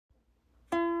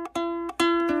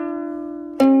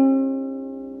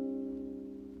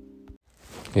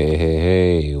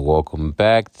Hey, welcome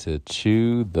back to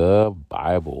Chew the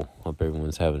Bible. Hope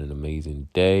everyone's having an amazing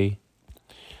day.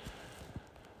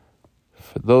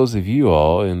 For those of you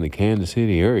all in the Kansas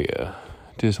City area,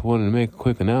 just wanted to make a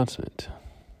quick announcement.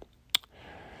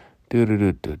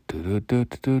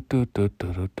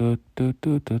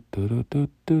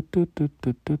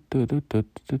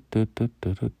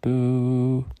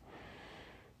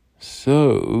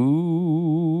 So,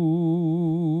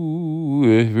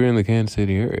 if you're in the Kansas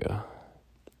City area,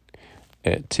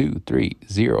 at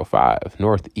 2305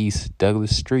 Northeast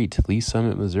Douglas Street, Lee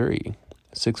Summit, Missouri,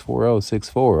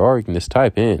 64064, or you can just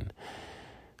type in.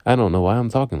 I don't know why I'm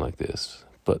talking like this,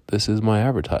 but this is my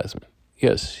advertisement.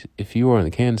 Yes, if you are in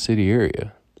the Kansas City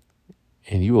area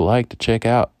and you would like to check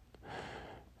out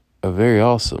a very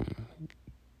awesome,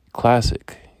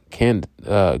 classic,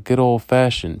 good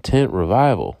old-fashioned tent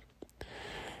revival,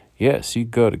 yes, you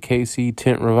go to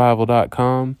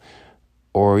kctentrevival.com.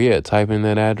 Or, type in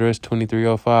that address,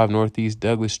 2305 Northeast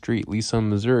Douglas Street, Lee Summit,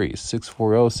 Missouri,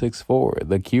 64064,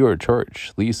 The Cure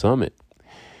Church, Lee Summit.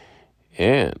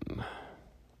 And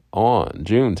on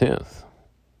June 10th,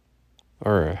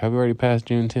 or have we already passed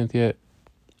June 10th yet?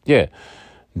 Yeah,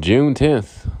 June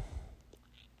 10th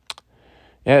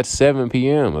at 7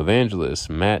 p.m., Evangelist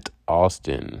Matt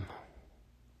Austin.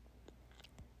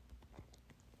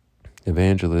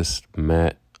 Evangelist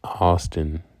Matt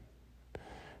Austin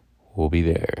will be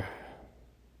there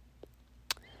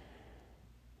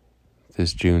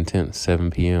this June 10th, 7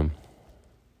 p.m.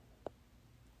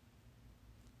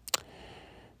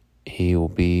 He will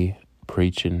be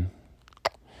preaching.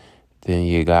 Then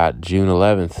you got June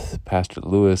 11th, Pastor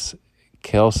Louis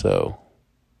Kelso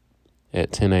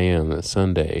at 10 a.m. That's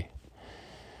Sunday.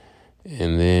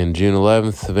 And then June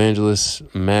 11th,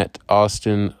 Evangelist Matt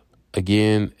Austin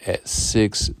again at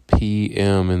 6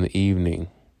 p.m. in the evening.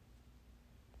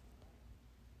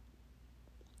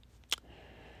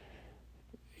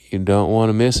 You don't want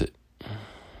to miss it.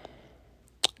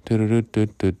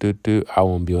 I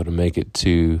won't be able to make it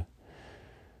to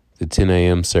the 10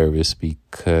 a.m. service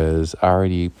because I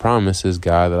already promised this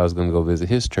guy that I was going to go visit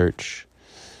his church,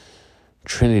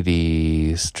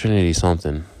 Trinity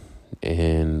something,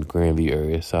 in Grandview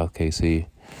area, South KC.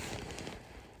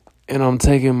 And I'm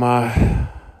taking my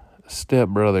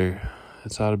stepbrother.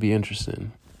 It's ought to be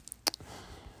interesting.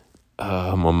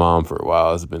 My mom for a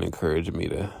while has been encouraging me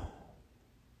to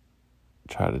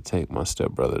try to take my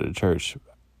stepbrother to church.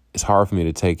 It's hard for me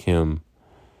to take him,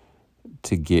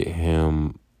 to get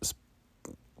him,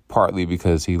 partly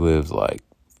because he lives like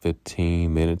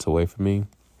 15 minutes away from me.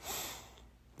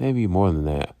 Maybe more than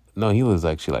that. No, he lives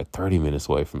actually like 30 minutes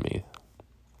away from me.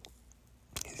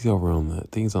 He's over on the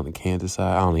things on the Kansas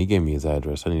side. I don't know. He gave me his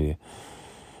address.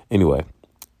 Anyway.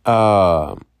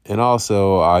 And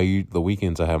also, the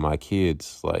weekends I have my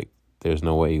kids, like, there's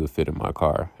no way he would fit in my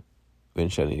car.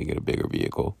 Eventually, I need to get a bigger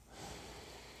vehicle.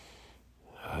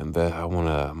 And that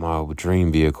my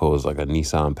dream vehicle is like a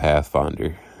Nissan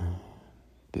Pathfinder.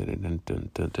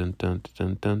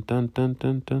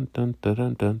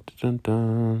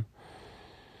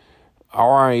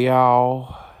 All right,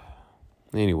 y'all.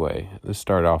 Anyway, let's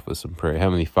start off with some prayer.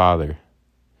 Heavenly Father,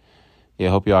 I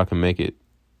hope y'all can make it.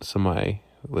 Somebody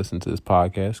listen to this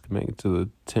podcast can make it to the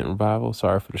tent revival.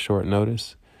 Sorry for the short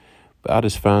notice. But I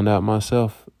just found out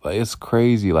myself, like, it's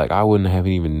crazy. Like, I wouldn't have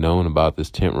even known about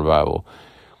this tent revival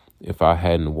if I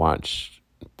hadn't watched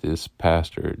this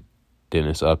pastor,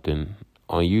 Dennis Upton,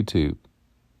 on YouTube.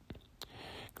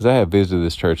 Because I have visited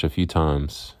this church a few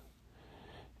times.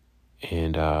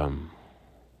 And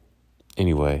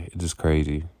anyway, it's just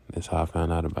crazy. That's how I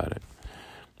found out about it.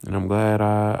 And I'm glad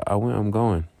I'm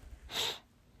going.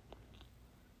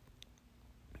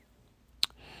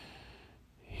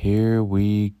 Here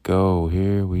we go.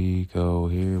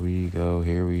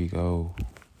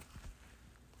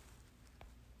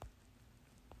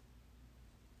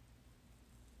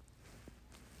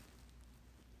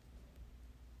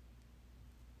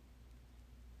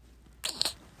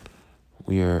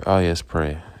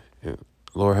 Pray.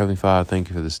 Lord, Heavenly Father, thank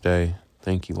you for this day.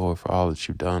 Thank you, Lord, for all that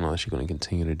you've done, all that you're going to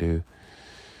continue to do.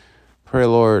 Pray,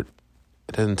 Lord,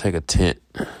 it doesn't take a tent.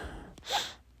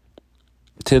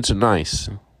 Tents are nice.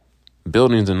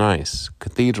 Buildings are nice.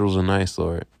 Cathedrals are nice,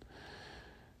 Lord.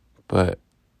 But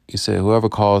you said, whoever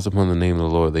calls upon the name of the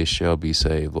Lord, they shall be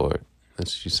saved, Lord.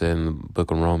 That's what you said in the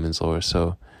book of Romans, Lord.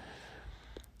 So,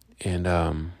 and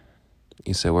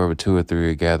you said, wherever two or three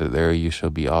are gathered, there you shall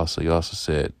be also. You also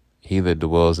said, he that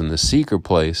dwells in the secret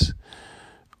place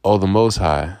of the Most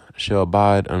High shall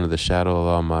abide under the shadow of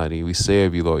the Almighty. We say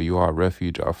of you, Lord, you are our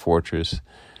refuge, our fortress,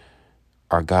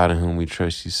 our God in whom we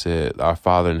trust. You said, our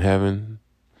Father in heaven,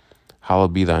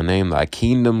 Hallowed be thy name, thy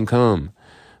kingdom come.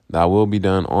 Thy will be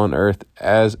done on earth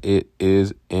as it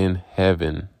is in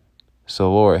heaven.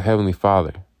 So, Lord, Heavenly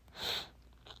Father,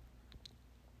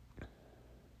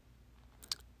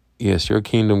 yes, your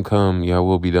kingdom come, your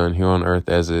will be done here on earth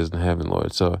as it is in heaven,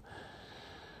 Lord. So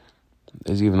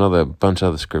there's even a bunch of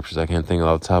other scriptures I can't think of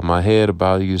off the top of my head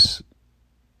about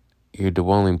your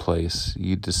dwelling place.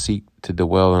 You to seek to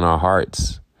dwell in our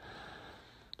hearts.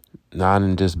 Not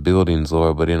in just buildings,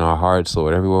 Lord, but in our hearts,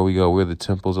 Lord. Everywhere we go, we're the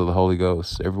temples of the Holy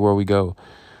Ghost. Everywhere we go,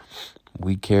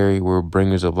 we're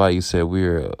bringers of light. You said we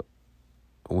are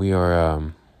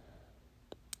the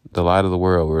light of the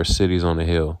world. We're cities on a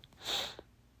hill.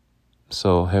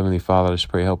 So, Heavenly Father, I just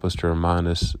pray, help us to remind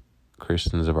us,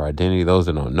 Christians, of our identity. Those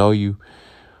that don't know you,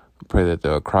 I pray that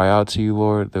they'll cry out to you,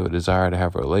 Lord. They will desire to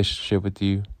have a relationship with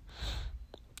you.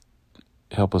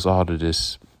 Help us all to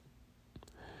just,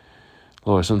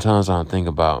 Lord, sometimes I don't think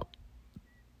about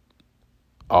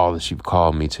all that you've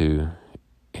called me to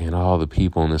and all the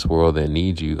people in this world that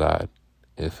need you, God.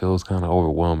 It feels kind of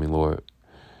overwhelming, Lord.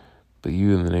 But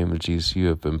you, in the name of Jesus, you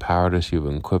have empowered us. You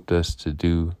have equipped us to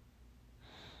do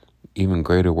even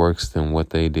greater works than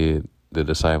what the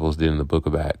disciples did in the book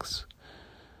of Acts.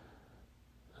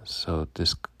 So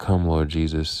just come, Lord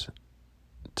Jesus,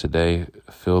 today.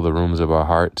 Fill the rooms of our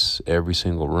hearts, every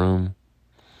single room.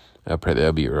 I pray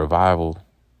there'll be a revival,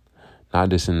 not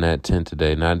just in that tent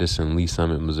today, not just in Lee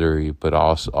Summit, Missouri, but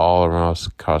also all around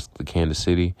across the Kansas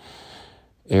City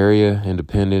area,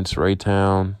 Independence,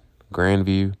 Raytown,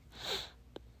 Grandview,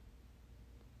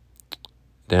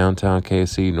 downtown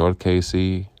KC, North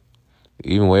KC,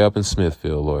 even way up in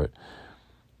Smithfield, Lord,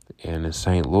 and in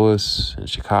St. Louis, in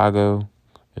Chicago,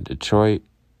 in Detroit,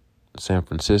 San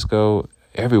Francisco,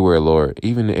 everywhere, Lord.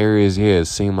 Even the areas, it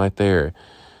seem like they've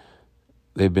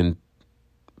been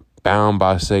bound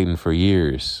by Satan for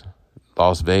years.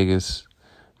 Las Vegas,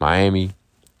 Miami.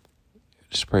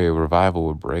 Just pray a revival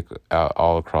would break out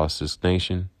all across this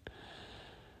nation.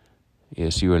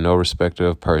 Yes, you are no respecter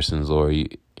of persons,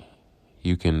 Lord.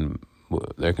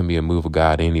 There can be a move of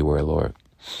God anywhere, Lord.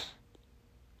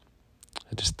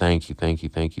 I just thank you for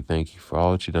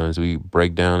all that you've done. As we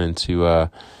break down into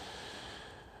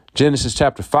Genesis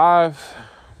chapter 5,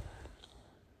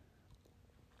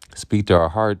 speak to our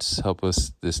hearts. Help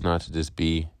us this not to just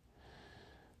be,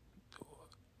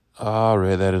 I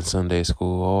read that in Sunday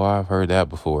school. Oh, I've heard that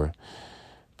before.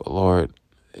 But Lord,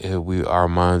 our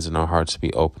minds and our hearts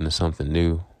be open to something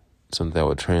new, something that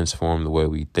would transform the way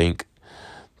we think,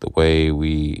 the way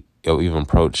we even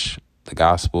approach the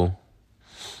gospel,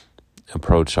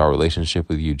 approach our relationship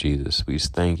with you, Jesus. We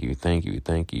just thank you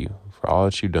for all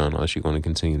that you've done, all that you're going to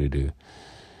continue to do.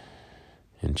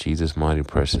 In Jesus' mighty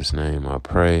precious name, I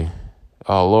pray.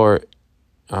 Oh, Lord,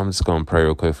 I'm just going to pray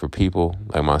real quick for people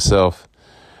like myself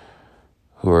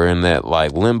who are in that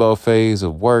limbo phase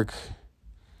of work,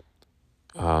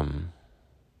 feeling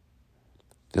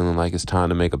like it's time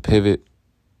to make a pivot,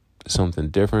 something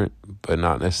different, but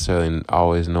not necessarily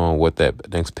always knowing what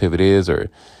that next pivot is, or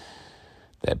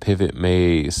that pivot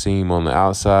may seem on the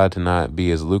outside to not be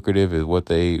as lucrative as what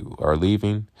they are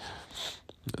leaving.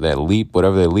 That leap,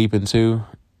 whatever they leap into,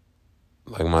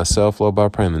 like myself, Lord, I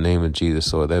pray in the name of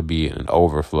Jesus, Lord, that'd be an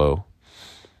overflow.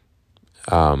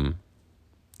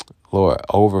 Lord,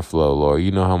 overflow, Lord.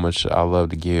 You know how much I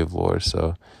love to give, Lord.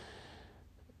 So,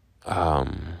 I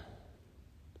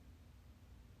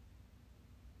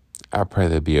pray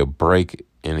there'd be a break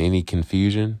in any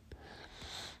confusion.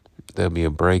 There'll be a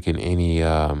break in any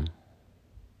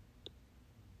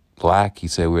lack. He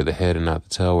said we're the head and not the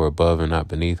tail. We're above and not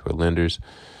beneath. We're lenders,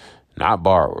 not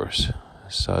borrowers.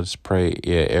 So I just pray,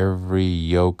 every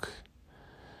yoke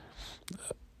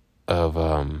of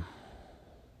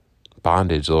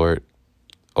bondage, Lord,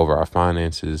 over our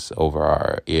finances,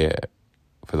 over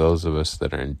for those of us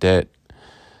that are in debt,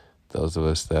 those of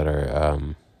us that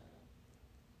are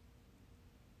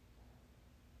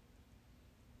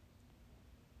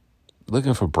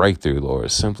looking for breakthrough,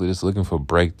 Lord, simply just looking for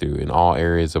breakthrough in all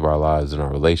areas of our lives, in our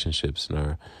relationships,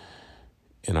 in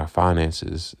our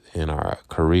finances, in our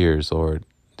careers, Lord,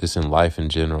 just in life in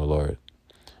general, Lord.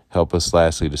 Help us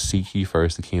lastly to seek ye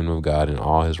first the kingdom of God and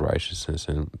all his righteousness,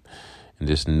 and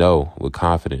just know with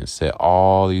confidence that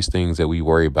all these things that we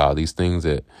worry about, these things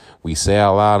that we say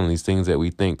out loud, and these things that we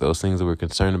think, those things that we're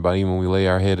concerned about, even when we lay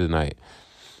our head at night,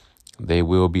 they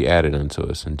will be added unto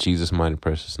us. In Jesus' mighty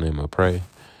precious name I pray.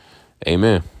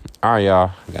 Amen. All right,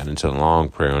 y'all. Got into a long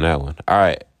prayer on that one. All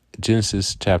right.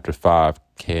 Genesis chapter 5,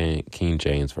 King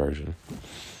James Version.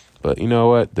 But you know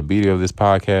what? The beauty of this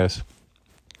podcast,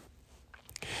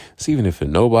 it's even if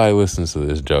nobody listens to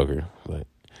this joker, but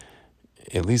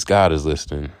at least God is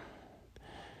listening.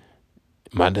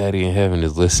 My daddy in heaven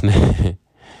is listening.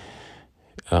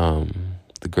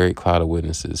 The great cloud of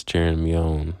witnesses cheering me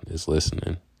on is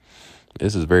listening.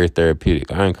 This is very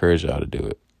therapeutic. I encourage y'all to do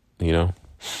it, you know?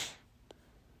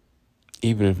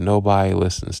 Even if nobody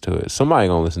listens to it. Somebody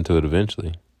gonna listen to it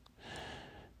eventually.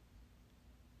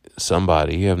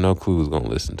 Somebody, you have no clue who's gonna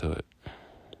listen to it.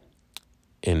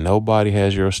 And nobody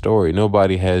has your story.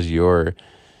 Nobody has your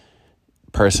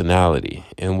personality.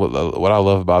 And what I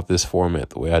love about this format,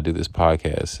 the way I do this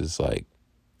podcast, is like,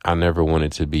 I never want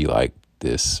it to be like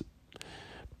this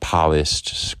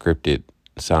polished, scripted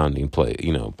sounding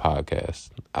podcast.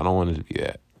 I don't want it to be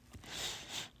that.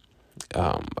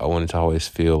 I want it to always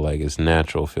feel like it's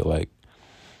natural, feel like,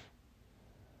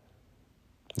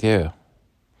 yeah,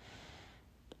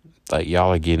 like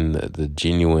y'all are getting the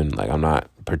genuine, like I'm not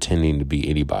pretending to be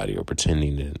anybody or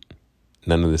pretending to,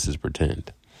 none of this is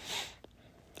pretend.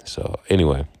 So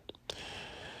anyway,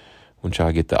 when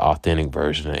y'all get the authentic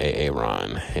version of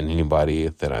Aaron and anybody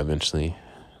that I eventually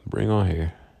bring on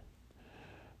here.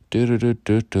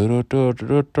 Genesis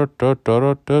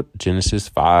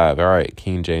 5. All right,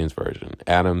 King James Version.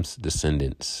 Adam's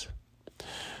descendants.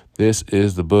 This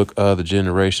is the book of the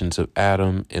generations of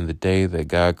Adam. In the day that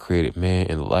God created man,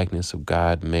 in the likeness of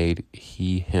God made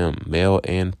he him. Male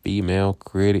and female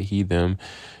created he them,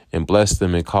 and blessed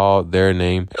them and called their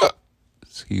name,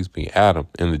 Adam,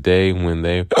 in the day when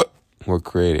they were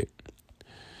created.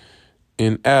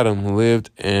 And Adam lived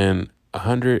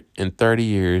 130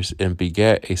 years and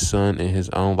begat a son in his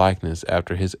own likeness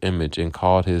after his image, and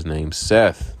called his name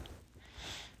Seth.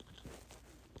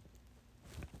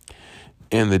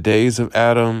 And the days of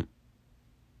Adam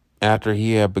after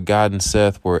he had begotten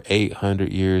Seth were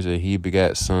 800 years, and he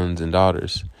begat sons and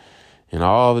daughters. And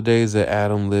all the days that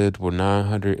Adam lived were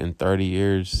 930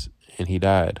 years, and he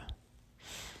died.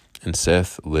 And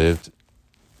Seth lived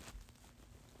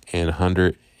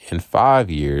 105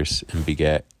 years and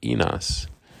begat Enos.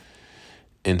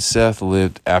 And Seth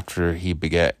lived after he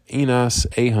begat Enos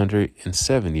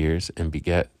 807 years and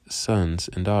begat sons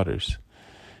and daughters.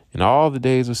 And all the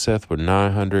days of Seth were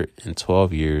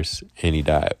 912 years, and he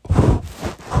died. I'm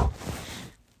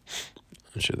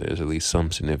sure there's at least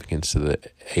some significance to the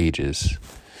ages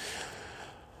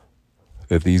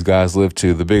that these guys lived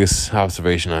to. The biggest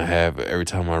observation I have every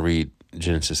time I read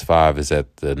Genesis 5 is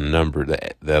that the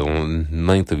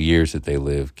length of years that they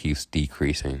live keeps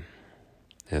decreasing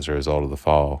as a result of the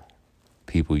fall.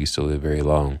 People used to live very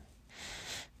long.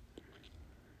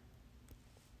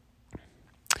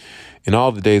 And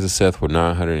all the days of Seth were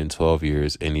 912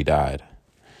 years, and he died.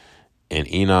 And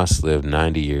Enos lived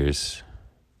 90 years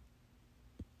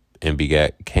and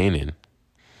begat Canaan.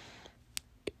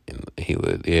 And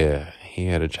he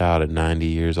had a child at 90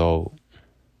 years old.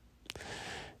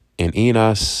 And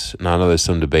Enos, now I know there's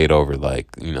some debate over,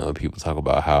 people talk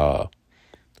about how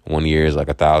 1 year is like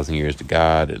 1,000 years to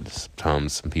God. And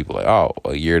sometimes some people are like, oh,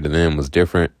 a year to them was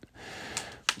different.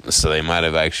 So they might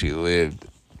have actually lived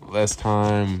less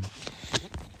time.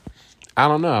 I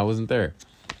don't know. I wasn't there.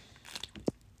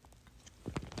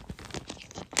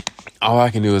 All I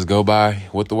can do is go by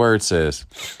what the word says.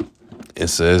 It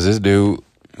says this dude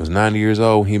was 90 years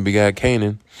old when he begat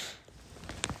Canaan.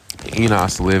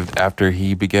 Enos lived after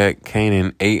he begat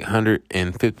Canaan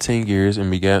 815 years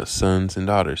and begat sons and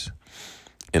daughters.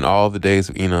 And all the days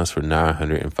of Enos were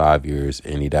 905 years,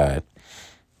 and he died.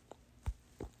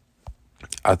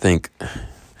 I think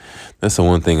that's the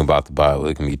one thing about the Bible.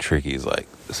 It can be tricky. It's like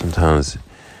sometimes,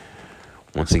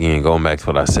 once again, going back to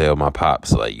what I said with my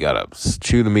pops, like you gotta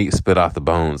chew the meat, spit out the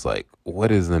bones. Like,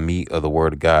 what is the meat of the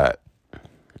Word of God?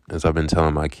 As I've been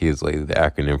telling my kids lately, the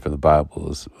acronym for the Bible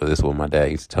is, this is what my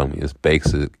dad used to tell me, is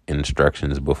basic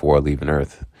instructions before leaving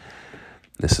Earth.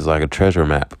 This is like a treasure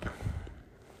map.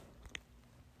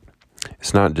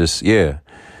 It's not just, it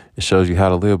shows you how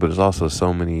to live, but there's also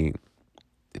so many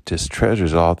just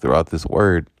treasures all throughout this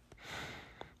word.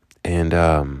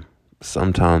 And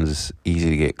sometimes it's easy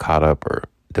to get caught up or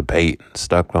debate,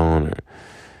 stuck on, or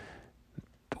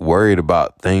worried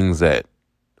about things that,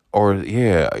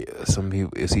 some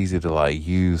people, it's easy to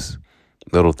use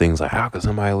little things like, how could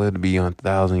somebody live to be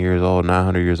 1,000 years old,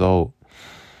 900 years old?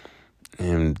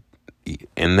 And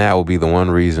that will be the one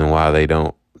reason why they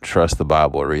don't trust the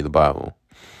Bible or read the Bible.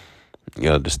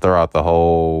 Just throw out the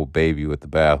whole baby with the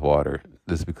bathwater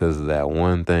just because of that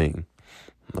one thing.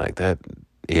 Like that,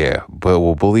 but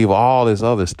we'll believe all this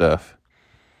other stuff.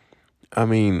 I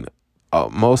mean,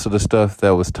 most of the stuff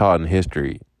that was taught in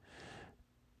history,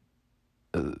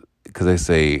 because they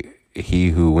say he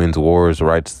who wins wars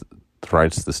writes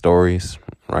the stories,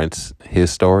 writes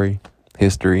his story,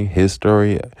 history, his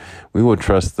story. We will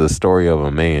trust the story of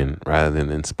a man rather than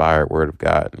the inspired word of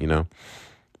God, you know?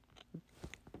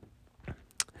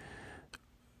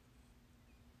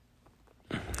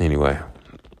 Anyway,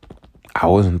 I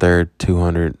wasn't there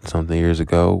 200 something years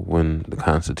ago when the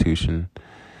Constitution,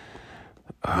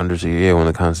 hundreds of years, when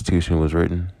the Constitution was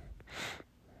written.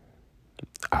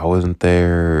 I wasn't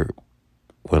there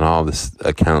when all the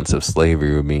accounts of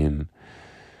slavery were being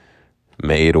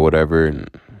made or whatever, and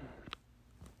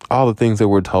all the things that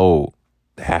we're told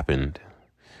happened.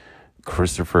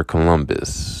 Christopher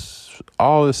Columbus,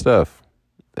 all this stuff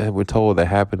that we're told that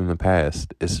happened in the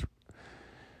past. It's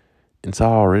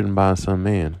all written by some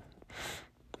man.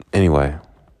 Anyway,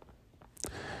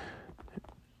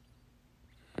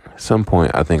 at some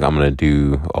point, I think I'm going to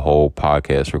do a whole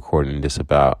podcast recording just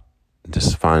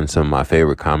find some of my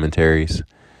favorite commentaries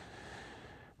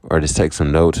or just take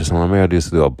some notes or something. Maybe I'll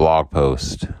just do a blog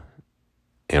post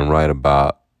and write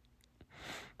about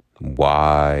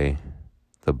why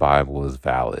the Bible is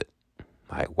valid,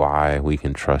 like why we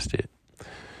can trust it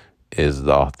is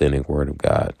the authentic word of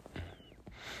God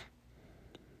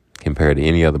compared to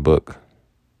any other book.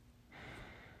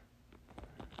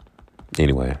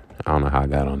 Anyway, I don't know how I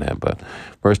got on that, but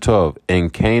verse 12,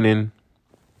 and Canaan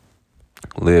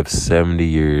lived 70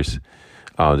 years.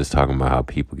 I was just talking about how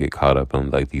people get caught up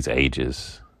on like these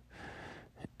ages,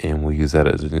 and we use that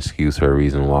as an excuse for a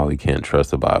reason why we can't trust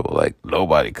the Bible. Like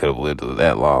nobody could have lived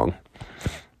that long.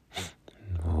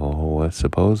 Oh,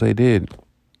 suppose they did.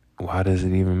 Why does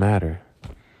it even matter?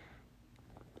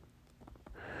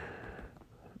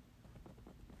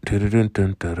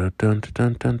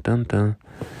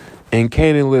 And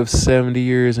Canaan lived 70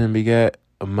 years and begat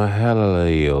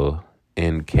Mahalaleel.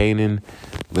 And Canaan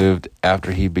lived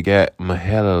after he begat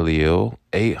Mahalaleel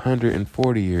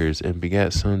 840 years and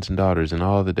begat sons and daughters. And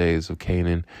all the days of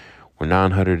Canaan were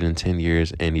 910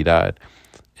 years, and he died.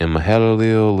 And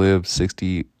Mahalaleel lived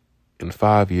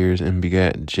 65 years and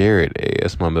begat Jared. Hey,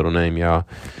 that's my middle name, y'all.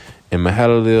 And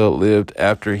Mahalaleel lived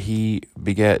after he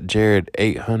begat Jared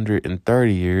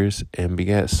 830 years and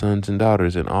begat sons and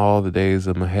daughters. And all the days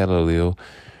of Mahalaleel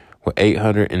were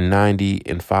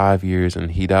 895 years,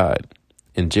 and he died.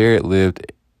 And Jared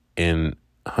lived in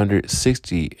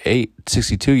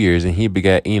 62 years, and he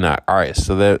begat Enoch. All right,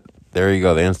 so there you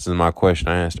go. The answer to my question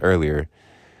I asked earlier.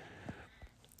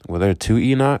 Were there two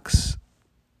Enochs?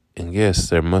 And yes,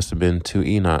 there must have been two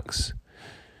Enochs,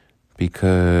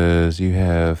 because you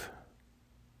have,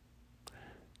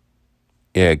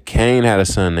 Cain had a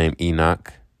son named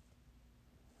Enoch.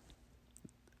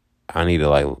 I need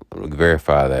to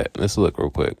verify that. Let's look real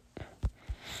quick.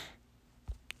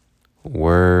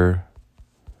 Were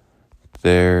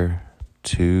there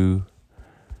two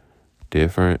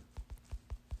different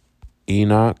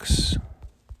Enochs?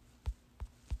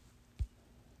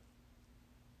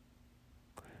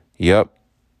 Yep.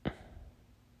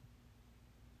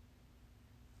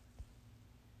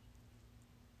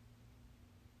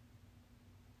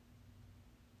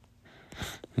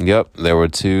 Yep, there were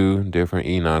two different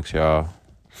Enochs, y'all.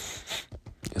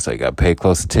 It's like I gotta pay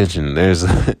close attention. There's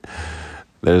a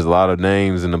lot of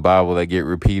names in the Bible that get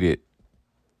repeated.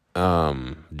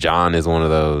 John is one of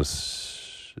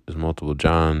those. There's multiple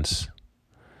Johns.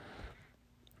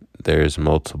 There's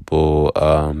multiple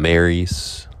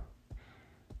Marys.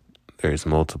 There's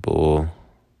multiple.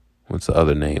 What's the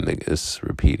other name that gets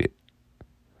repeated?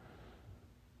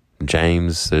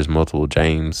 James. There's multiple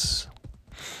Jameses.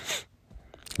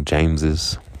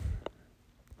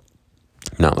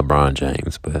 Not LeBron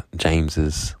James, but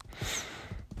Jameses. I'm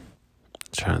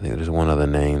trying to think. There's one other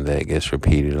name that gets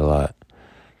repeated a lot.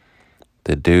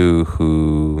 The dude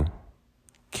who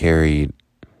carried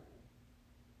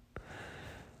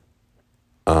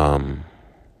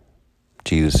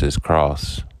Jesus's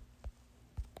cross.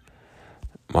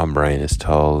 My brain is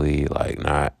totally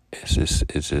not.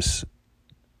 It's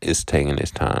taking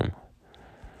its time.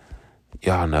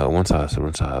 Y'all know once I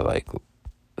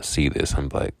see this, I'm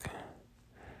like,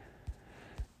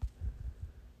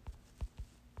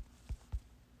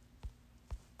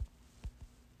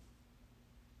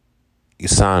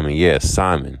 Simon, yes,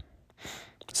 Simon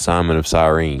of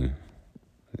Cyrene.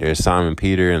 There's Simon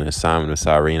Peter and there's Simon of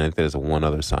Cyrene. I think there's one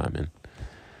other Simon.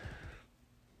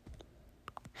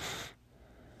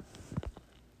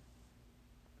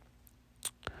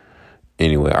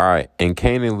 Anyway, all right. And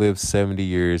Canaan lived 70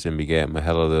 years and begat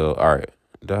Mahalaleel. All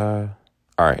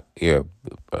right. Yeah.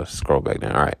 Scroll back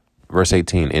down. All right. Verse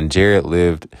 18. And Jared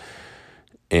lived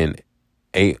in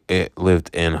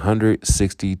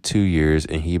 162 years,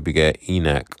 and he begat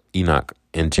Enoch.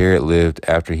 And Jared lived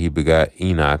after he begat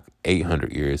Enoch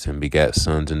 800 years and begat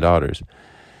sons and daughters.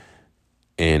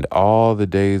 And all the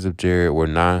days of Jared were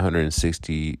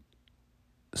 960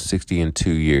 and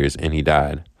 2 years, and he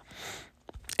died.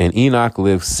 And Enoch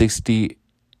lived 60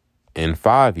 and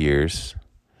 5 years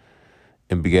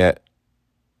and begat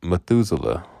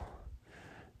Methuselah.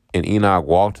 And Enoch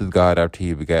walked with God after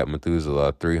he begat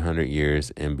Methuselah 300 years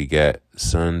and begat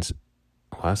sons.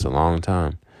 Well, that's a long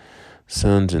time.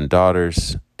 Sons and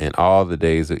daughters. And all the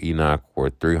days of Enoch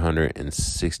were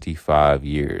 365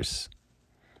 years.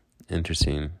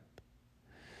 Interesting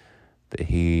that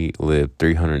he lived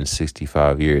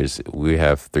 365 years. We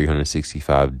have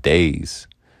 365 days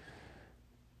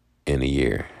in a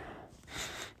year.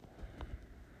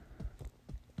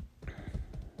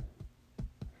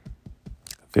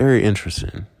 Very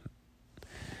interesting.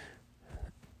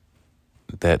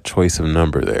 That choice of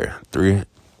number there. There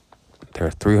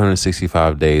are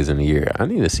 365 days in a year. I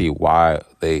need to see why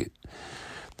there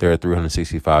are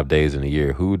 365 days in a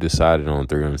year. Who decided on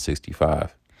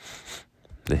 365?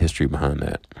 The history behind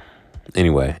that.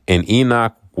 Anyway, and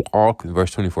Enoch walked,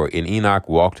 verse 24, and Enoch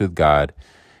walked with God,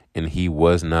 and he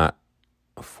was not,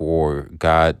 for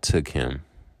God took him.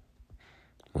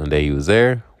 One day he was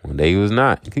there, one day he was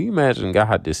not. Can you imagine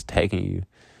God just taking you?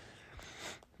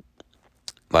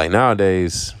 Like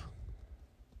nowadays,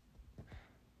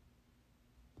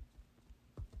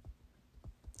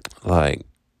 like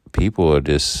people are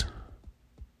just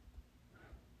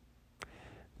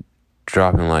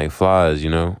dropping like flies, you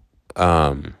know?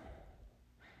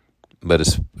 But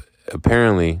it's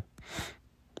apparently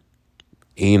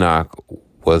Enoch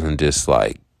wasn't just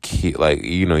like,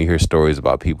 you know, you hear stories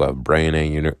about people have brain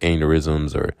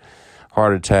aneurysms or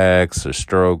heart attacks or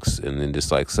strokes, and then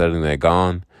just like suddenly they're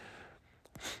gone.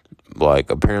 Like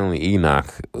apparently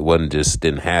Enoch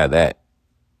didn't have that.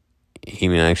 He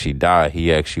didn't actually die.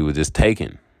 He actually was just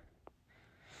taken.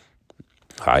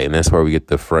 And that's where we get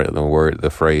the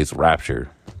phrase rapture.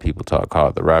 People call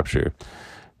it the rapture.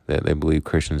 That they believe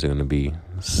Christians are going to be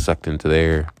sucked into the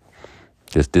air,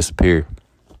 just disappear.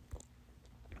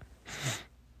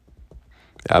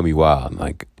 That'd be wild.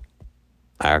 Like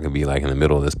I could be like in the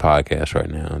middle of this podcast right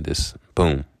now, and just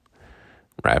boom,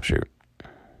 rapture.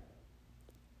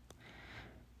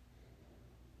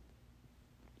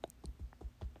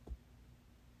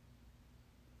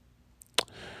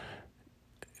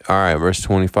 All right, verse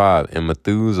 25. And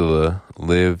Methuselah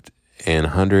lived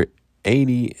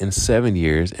 187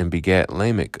 years and begat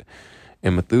Lamech.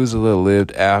 And Methuselah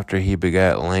lived after he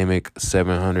begat Lamech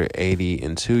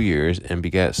 782 years and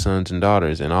begat sons and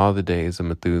daughters. And all the days of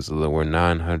Methuselah were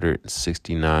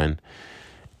 969,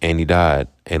 and he died.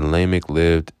 And Lamech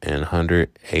lived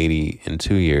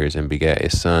 182 years and begat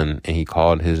a son, and he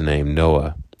called his name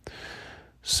Noah,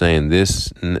 saying,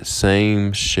 This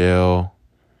same shall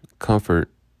comfort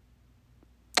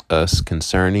us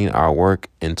concerning our work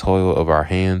and toil of our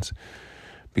hands,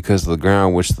 because of the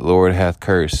ground which the Lord hath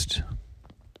cursed.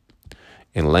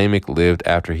 And Lamech lived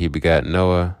after he begat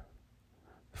Noah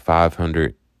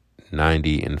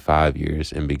 595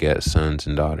 years and begat sons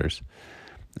and daughters.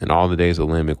 And all the days of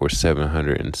Lamech were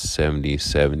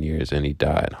 777 years, and he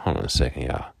died. Hold on a second,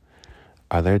 y'all.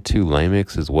 Are there two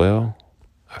Lamechs as well?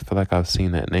 I feel like I've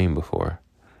seen that name before.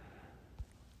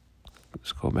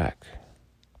 Let's go back.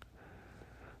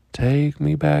 Take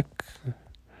me back,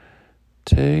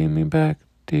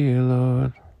 dear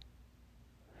Lord.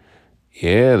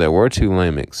 Yeah, there were two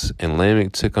Lamechs, and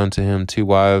Lamech took unto him two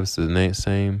wives, the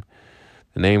name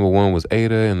of one was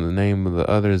Ada, and the name of the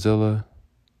other Zillah.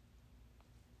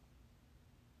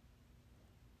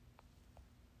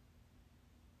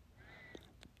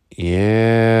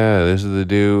 Yeah, this is the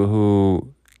dude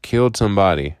who killed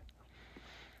somebody.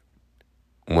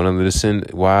 One of the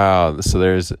descendants. Wow, so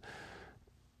there's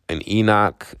an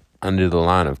Enoch under the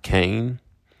line of Cain,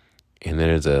 and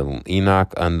there's an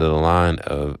Enoch under the line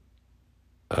of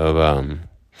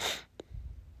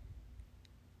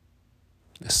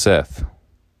Seth.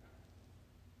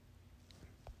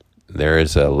 There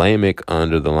is a Lamech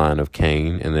under the line of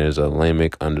Cain, and there's a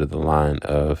Lamech under the line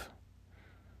of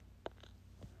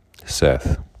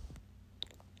Seth.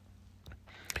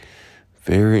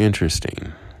 Very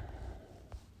interesting.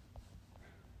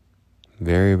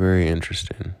 Very, very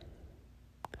interesting.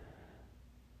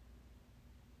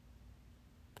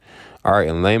 All right,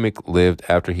 and Lamech lived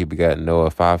after he begat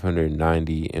Noah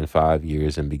 595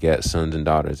 years and begat sons and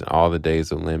daughters. And all the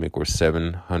days of Lamech were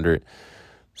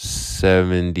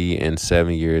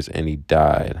 777 years, and he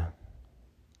died.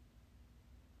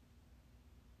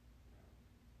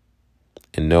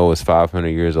 And Noah was 500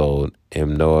 years old,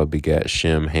 and Noah begat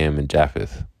Shem, Ham, and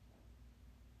Japheth.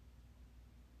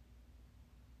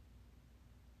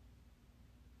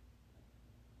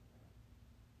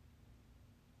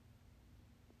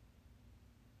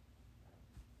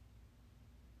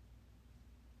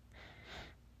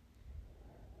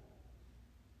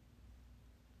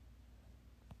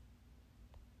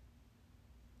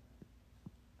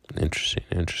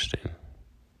 Interesting.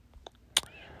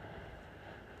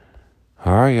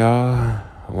 All right, y'all.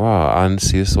 Wow,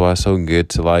 honestly, this is why it's so good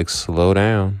to like slow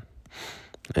down.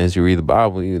 As you read the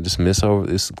Bible, you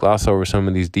just gloss over some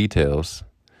of these details.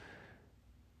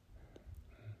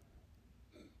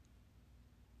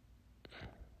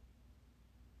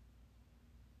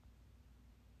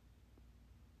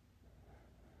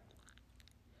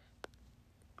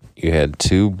 You had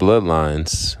two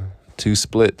bloodlines, two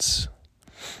splits.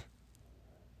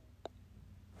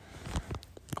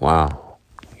 Wow.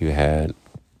 You had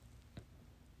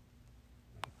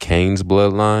Cain's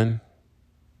bloodline,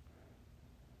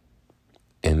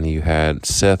 and you had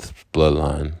Seth's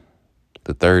bloodline,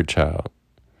 the third child.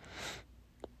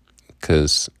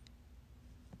 Because,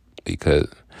 and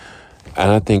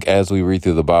I think as we read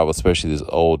through the Bible, especially this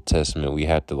Old Testament, we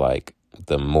have to like,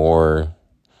 the more,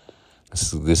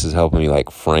 this is helping me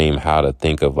like frame how to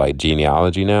think of like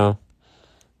genealogy now.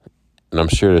 And I'm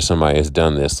sure that somebody has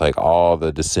done this, like all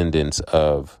the descendants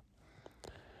of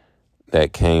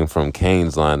that came from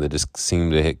Cain's line that just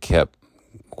seemed to have kept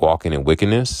walking in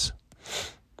wickedness.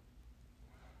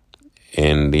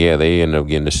 And yeah, they ended up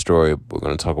getting destroyed. We're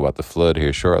going to talk about the flood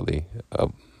here shortly.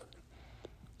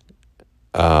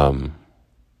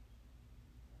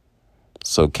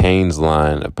 So Cain's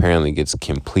line apparently gets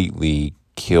completely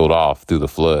killed off through the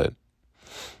flood.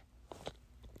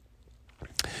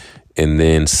 And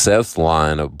then Seth's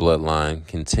line of bloodline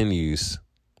continues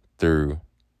through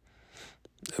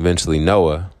eventually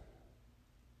Noah.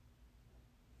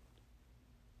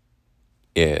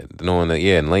 Yeah, knowing that,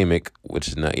 and Lamech, which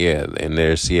is not, and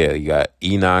there's, you got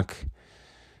Enoch.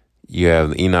 You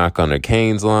have Enoch under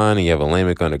Cain's line, and you have a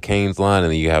Lamech under Cain's line,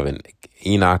 and then you have an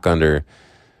Enoch under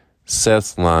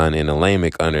Seth's line, and a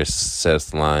Lamech under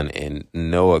Seth's line, and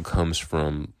Noah comes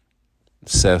from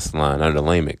Seth's line under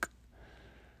Lamech.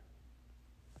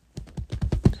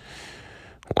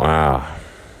 Wow.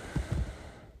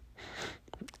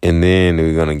 And then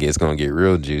it's gonna get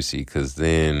real juicy, because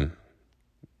then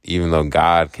even though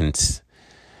God killed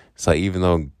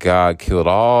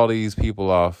all these people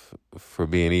off for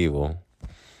being evil,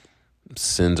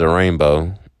 sends a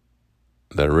rainbow,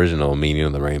 the original meaning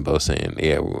of the rainbow, saying,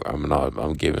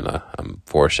 I'm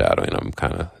foreshadowing, I'm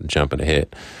kind of jumping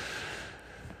ahead,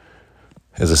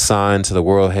 as a sign to the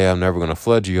world, hey, I'm never going to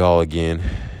flood you all again.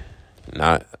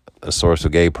 Not a source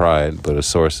of gay pride, but a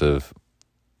source of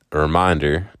a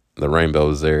reminder. The rainbow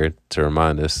is there to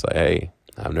remind us, like, hey,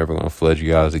 I'm never going to flood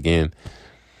you guys again.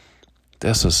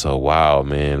 This is so wild,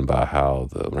 man, about how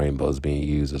the rainbow is being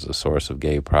used as a source of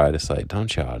gay pride. It's like,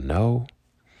 don't y'all know?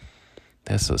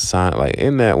 That's a sign. Like,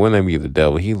 wouldn't that be the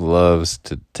devil? He loves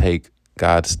to take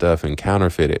God's stuff and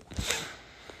counterfeit it.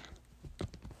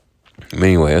 But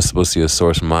anyway, that's supposed to be a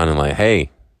source of mine, and like,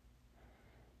 hey,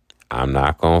 I'm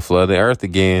not going to flood the earth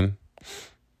again.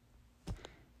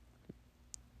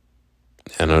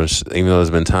 And even though there's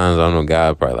been times I know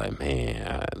God probably like,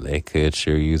 man, they could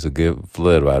sure use a good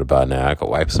flood right about now. I could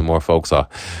wipe some more folks off.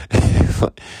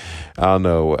 I don't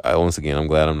know. Once again, I'm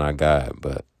glad I'm not God,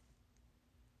 but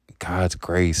God's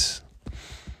grace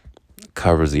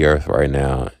covers the earth right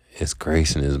now. His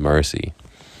grace and his mercy.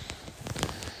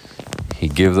 He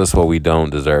gives us what we don't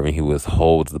deserve, and he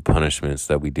withholds the punishments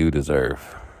that we do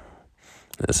deserve.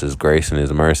 That's his grace and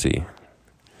his mercy.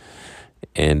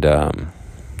 And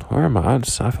where am I? I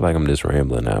feel like I'm just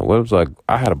rambling now.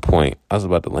 I had a point. I was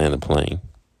about to land the plane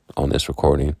on this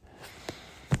recording.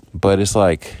 But it's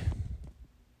like,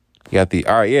 So you got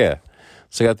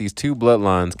these two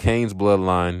bloodlines, Cain's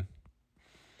bloodline,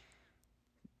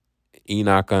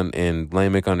 Enoch and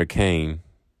Lamech under Cain.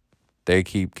 They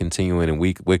keep continuing in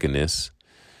wickedness.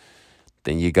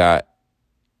 Then you got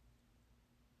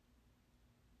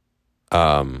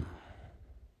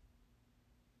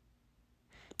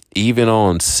even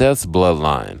on Seth's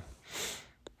bloodline,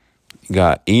 you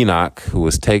got Enoch, who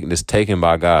was taken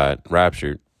by God,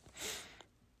 raptured.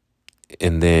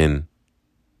 And then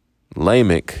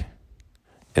Lamech,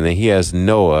 and then he has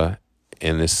Noah,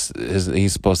 and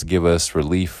he's supposed to give us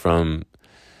relief from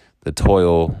the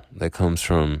toil that comes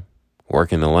from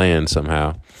working the land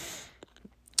somehow.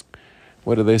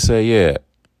 What do they say? Yeah.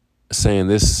 Saying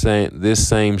this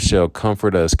same shall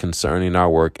comfort us concerning our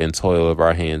work and toil of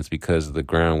our hands, because of the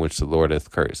ground which the Lord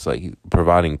hath cursed. Like,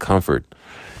 providing comfort.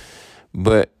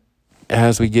 But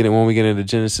when we get into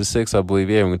Genesis 6, I believe,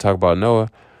 when we talk about Noah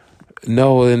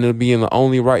ended up being the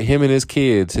only right, him and his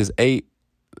kids, it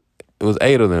was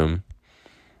 8 of them.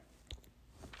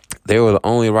 They were the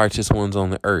only righteous ones on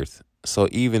the earth. So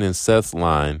even in Seth's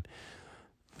line,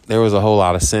 there was a whole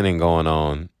lot of sinning going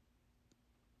on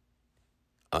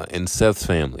in Seth's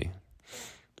family.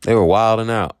 They were wilding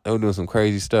out. They were doing some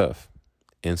crazy stuff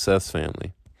in Seth's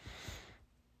family.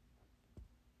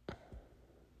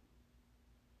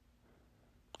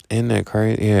 Isn't that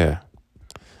crazy? Yeah.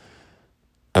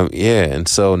 Yeah. And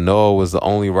so Noah was the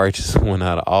only righteous one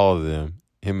out of all of them,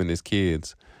 him and his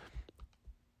kids.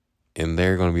 And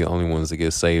they're going to be the only ones that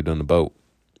get saved on the boat.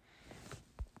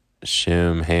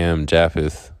 Shem, Ham,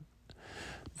 Japheth.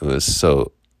 It was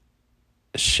so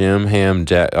Shem, Ham,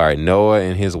 all right, Noah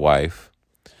and his wife.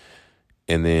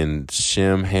 And then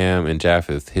Shem, Ham, and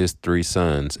Japheth, his 3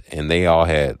 sons, and they all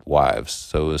had wives.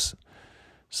 So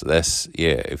that's,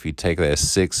 yeah, if you take that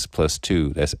 6 plus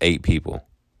 2, that's 8 people.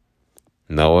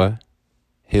 Noah,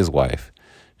 his wife,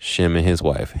 Shem and his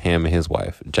wife, Ham and his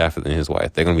wife, Japheth and his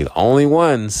wife. They're going to be the only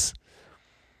ones.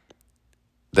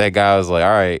 That guy was like, all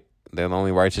right, they're the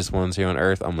only righteous ones here on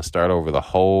earth. I'm going to start over the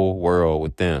whole world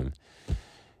with them.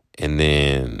 And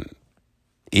then,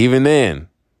 even then,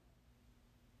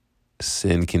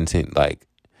 sin continued. Like,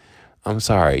 I'm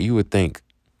sorry, you would think,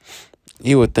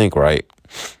 right,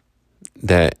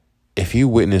 that if you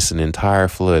witnessed an entire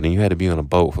flood and you had to be on a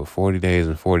boat for 40 days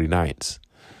and 40 nights,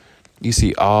 you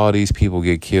see all these people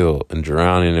get killed and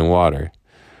drowning in water,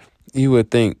 you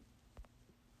would think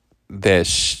that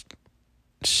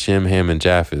Shem, Ham, and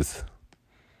Japheth,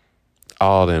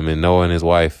 all of them, and Noah and his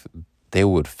wife, they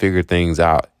would figure things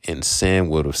out and sin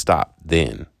would have stopped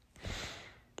then.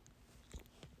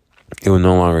 It would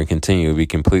no longer continue. It would be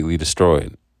completely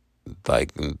destroyed.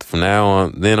 Like, from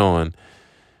then on,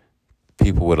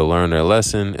 people would have learned their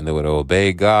lesson and they would have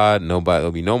obeyed God.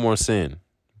 There'll be no more sin.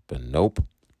 But nope.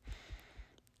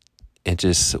 It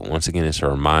just, once again, it's a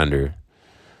reminder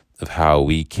of how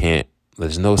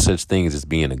there's no such thing as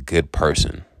being a good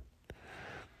person.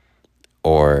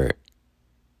 Or,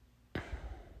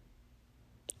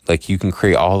 like, you can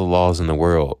create all the laws in the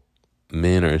world.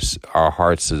 Our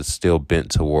hearts are still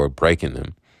bent toward breaking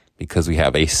them because we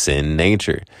have a sin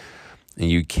nature. And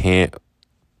you can't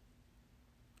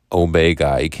obey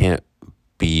God. You can't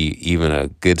be even a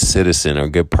good citizen or a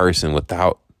good person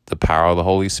without the power of the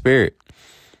Holy Spirit,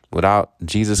 without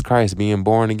Jesus Christ being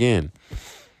born again.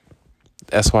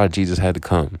 That's why Jesus had to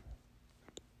come.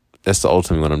 That's the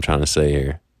ultimate what I'm trying to say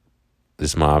here.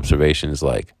 This is my observation, is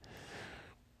like,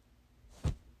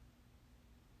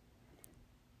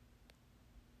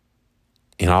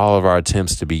 in all of our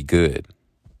attempts to be good,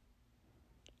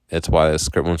 that's why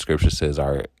one scripture says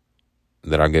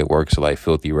that our good works are like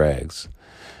filthy rags.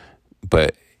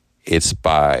 But it's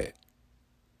by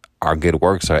our good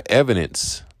works are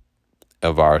evidence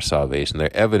of our salvation.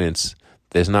 They're evidence.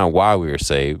 That's not why we are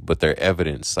saved, but they're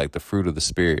evidence, like the fruit of the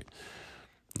Spirit: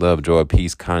 love, joy,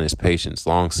 peace, kindness, patience,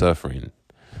 long suffering,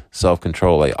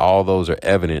 self-control. Like, all those are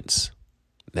evidence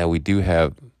that we do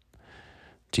have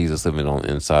Jesus living on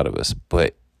the inside of us.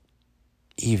 But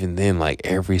even then, like,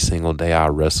 every single day I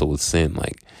wrestle with sin.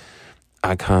 Like,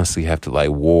 I constantly have to like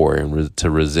war and to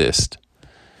resist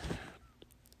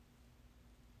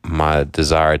my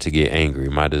desire to get angry,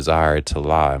 my desire to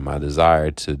lie, my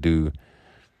desire to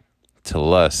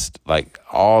lust, like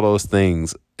all those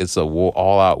things. It's a war,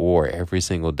 all-out war every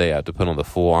single day. I have to put on the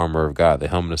full armor of God, the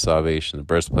helmet of salvation, the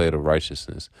breastplate of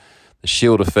righteousness, the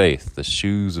shield of faith, the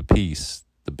shoes of peace,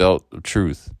 the belt of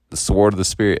truth, the sword of the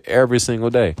Spirit, every single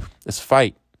day. It's a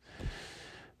fight.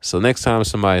 So next time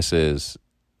somebody says,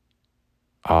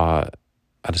 I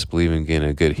just believe in getting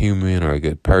a good human or a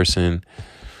good person,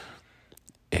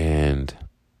 or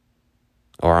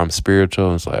I'm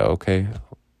spiritual, it's like, okay,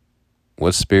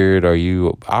 what spirit are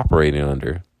you operating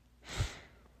under?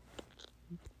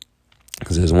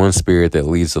 Because there's one spirit that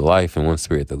leads to life and one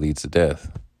spirit that leads to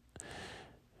death.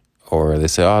 Or they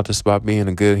say, just about being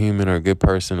a good human or a good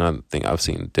person. I think I've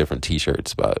seen different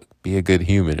t-shirts about be a good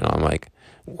human. And I'm like,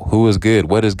 who is good?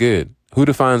 What is good? Who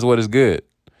defines what is good?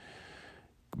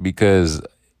 Because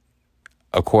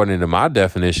according to my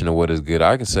definition of what is good,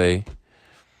 I can say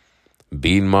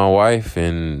beating my wife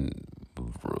and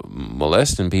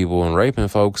molesting people and raping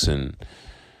folks and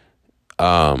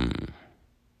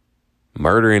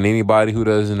murdering anybody who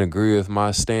doesn't agree with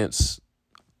my stance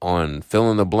on fill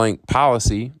in the blank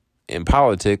policy in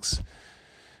politics.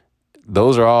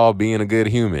 Those are all being a good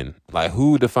human. Like,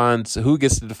 who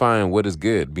gets to define what is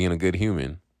good, being a good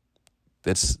human?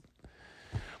 That's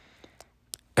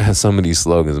some of these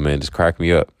slogans, man, just crack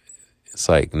me up. It's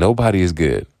like, nobody is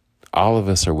good. All of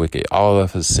us are wicked. All of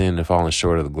us have sinned and fallen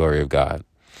short of the glory of God.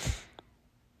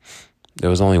 There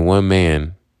was only one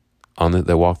man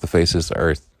that walked the face of the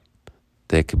earth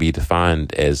that could be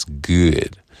defined as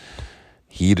good.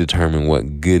 He determined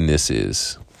what goodness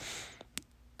is.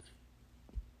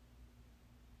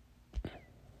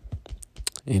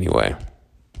 Anyway,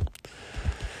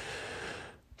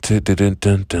 And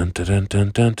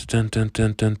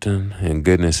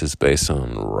goodness is based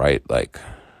on right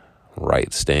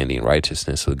standing,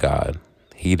 righteousness with God.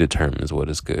 He determines what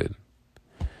is good.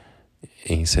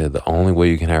 And he said, the only way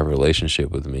you can have a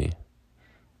relationship with me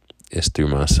is through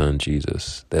my son,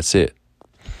 Jesus. That's it.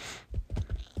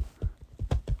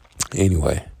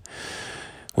 Anyway,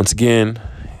 once again,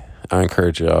 I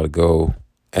encourage y'all to go,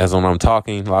 as when I'm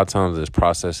talking, a lot of times it's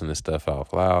processing this stuff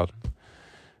out loud.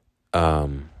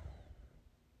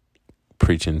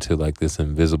 Preaching to like this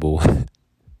invisible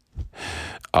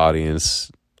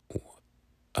audience,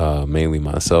 mainly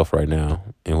myself right now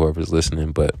and whoever's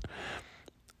listening, but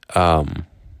I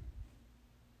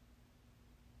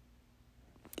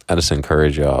just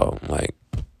encourage y'all like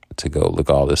to go look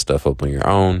all this stuff up on your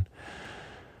own.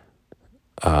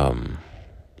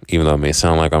 Even though it may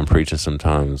sound like I'm preaching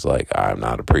sometimes, like I'm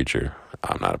not a preacher,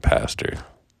 I'm not a pastor,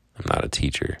 I'm not a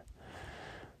teacher.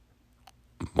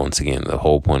 Once again, the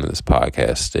whole point of this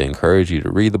podcast is to encourage you to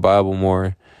read the Bible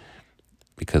more,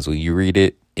 because when you read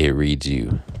it, it reads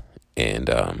you. And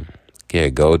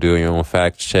go do your own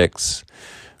fact checks,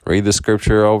 read the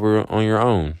scripture over on your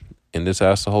own, and just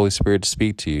ask the Holy Spirit to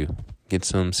speak to you.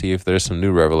 See if there's some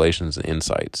new revelations and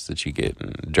insights that you get,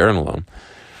 and journal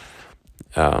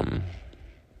them.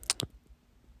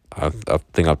 I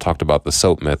think I've talked about the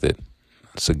SOAP method.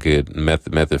 It's a good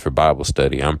method for Bible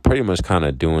study. I'm pretty much kind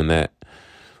of doing that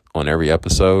on every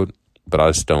episode, but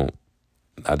I just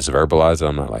verbalize it.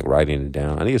 I'm not like writing it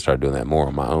down. I need to start doing that more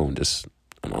on my own, just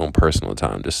on my own personal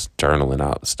time, just journaling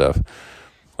out stuff.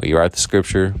 Well, you write the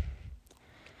scripture,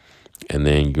 and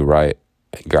then you write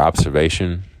your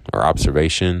observation or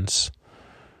observations,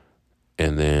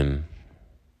 and then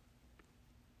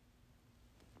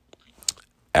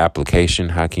application.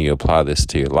 How can you apply this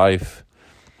to your life?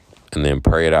 And then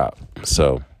pray it out.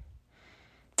 So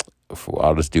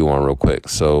I'll just do one real quick.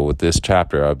 So with this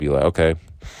chapter, I'll be like, okay,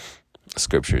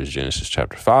 scripture is Genesis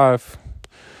chapter 5.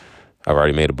 I've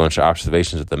already made a bunch of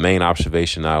observations. But the main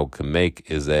observation I can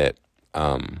make is that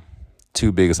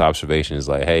two biggest observations,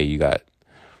 like, hey, you got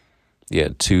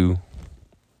two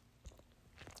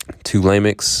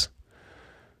Lamechs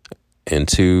and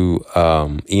two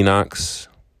Enochs.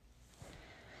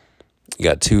 You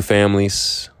got two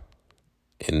families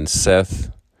in Seth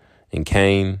and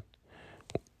Cain.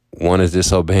 One is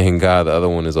disobeying God, the other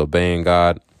one is obeying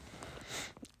God.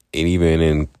 And even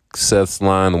in Seth's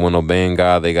line, the one obeying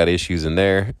God, they got issues in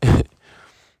there.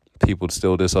 People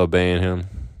still disobeying him,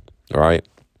 right?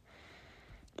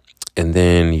 And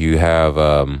then you have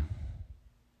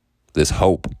this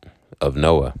hope of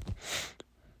Noah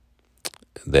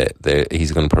that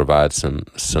he's going to provide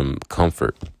some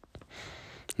comfort.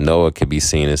 Noah could be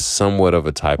seen as somewhat of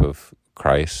a type of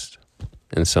Christ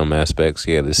in some aspects.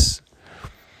 Yeah, that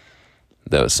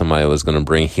was somebody that was going to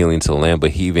bring healing to the land,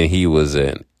 but he was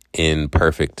an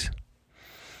imperfect.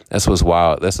 That's what's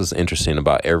wild. That's what's interesting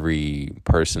about every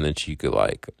person that you could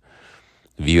like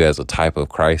view as a type of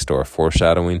Christ or a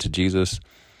foreshadowing to Jesus.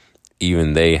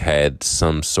 Even they had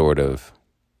some sort of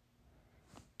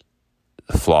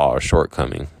flaw or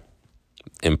shortcoming,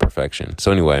 imperfection.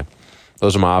 So anyway,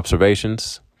 those are my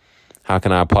observations. How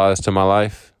can I apply this to my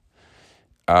life?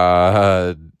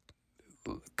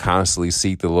 Constantly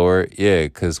seek the Lord. Yeah,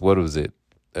 because what was it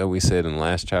that we said in the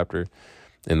last chapter?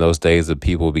 In those days, the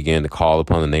people began to call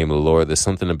upon the name of the Lord. There's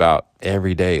something about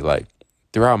every day, like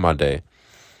throughout my day,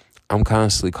 I'm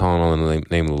constantly calling on the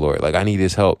name of the Lord. Like, I need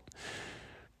his help.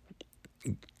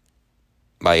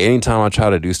 Like, anytime I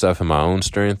try to do stuff in my own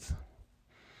strength,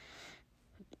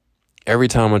 it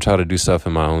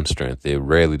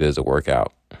rarely does it work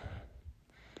out.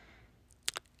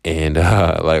 And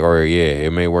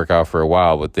it may work out for a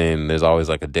while, but then there's always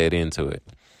like a dead end to it.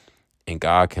 And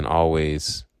God can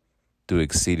always do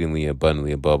exceedingly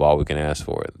abundantly above all we can ask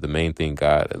for. The main thing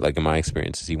God, like in my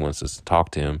experience, is he wants us to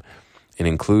talk to him and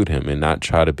include him and not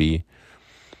try to be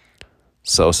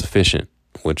self-sufficient,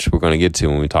 which we're going to get to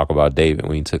when we talk about David,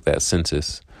 when he took that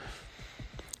census.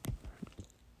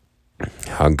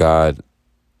 How God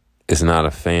is not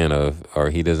a fan of,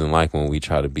 or he doesn't like when we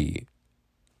try to be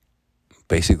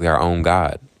basically our own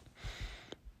God.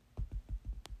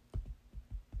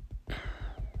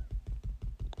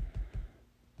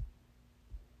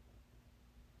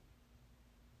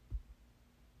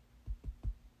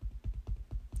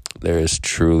 There is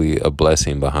truly a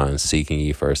blessing behind seeking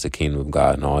ye first the kingdom of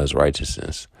God and all his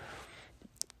righteousness.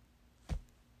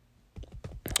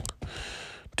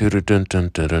 To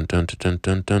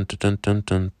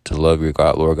love your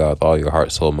God, Lord God, with all your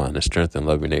heart, soul, mind, and strength, and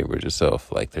love your neighbor as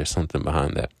yourself. Like, there's something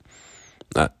behind that.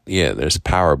 There's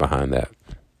power behind that.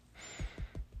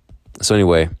 So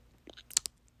anyway,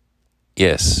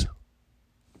 Yes.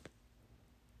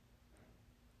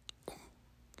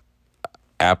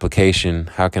 Application.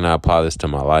 How can I apply this to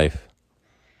my life?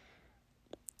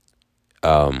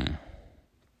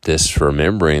 This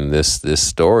remembering this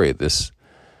story, this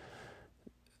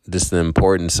the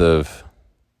importance of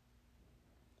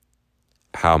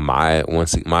how my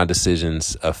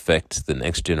decisions affect the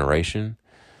next generation.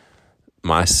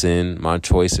 My sin, my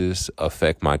choices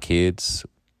affect my kids,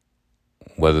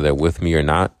 whether they're with me or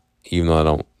not, even though I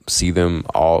don't see them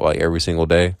all like every single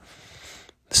day.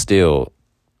 Still,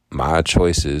 my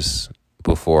choices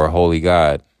before a holy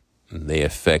God, they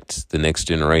affect the next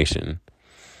generation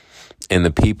and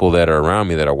the people that are around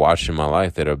me, that are watching my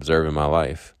life, that are observing my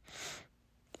life.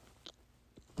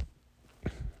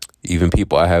 Even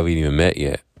people I haven't even met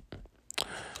yet.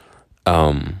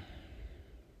 The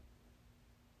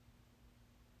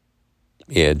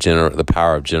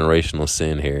power of generational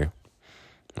sin here,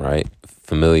 right?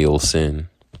 Familial sin.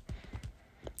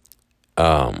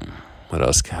 What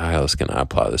else? How else can I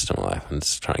apply this to my life? I'm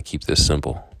just trying to keep this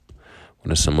simple.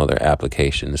 What are some other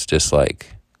applications? Just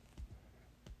like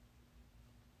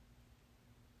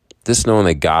just knowing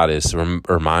that God is a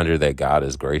reminder that God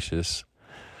is gracious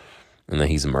and that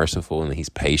He's merciful and that He's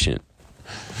patient.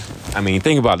 I mean,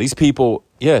 think about these people.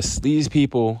 Yes, these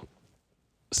people.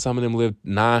 Some of them lived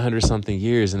 900 something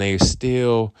years and they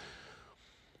still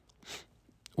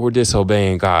were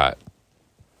disobeying God.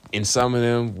 And some of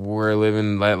them were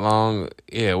living that long.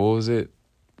 Yeah, what was it?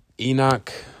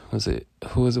 Enoch?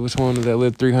 Who was it? Which one that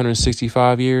lived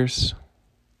 365 years?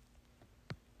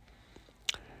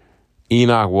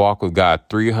 Enoch walked with God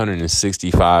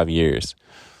 365 years.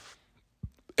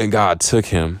 And God took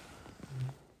him.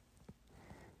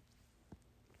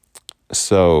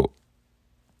 So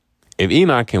if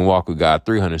Enoch can walk with God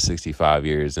 365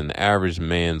 years, and the average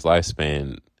man's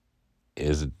lifespan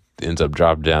ends up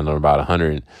dropping down to about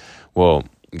 100, well,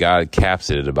 God caps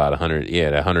it at about 100,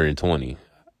 at 120.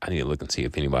 I need to look and see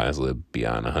if anybody has lived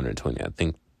beyond 120. I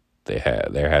think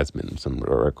there has been some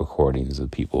recordings of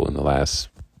people in the last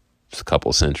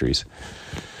couple centuries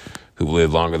who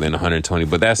lived longer than 120,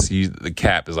 but the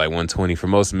cap is like 120. For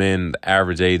most men, the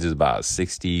average age is about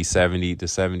 60, 70 to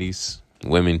 70s.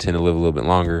 Women tend to live a little bit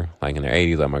longer, like in their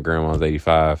 80s. Like my grandma was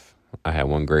 85. I had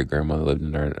one great grandmother lived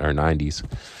in her 90s.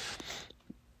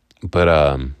 But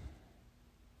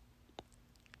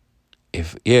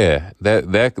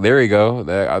there we go.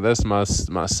 That's my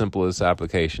simplest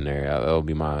application there. That'll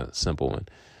be my simple one.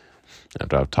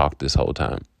 After I've talked this whole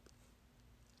time,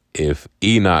 if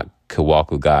Enoch could walk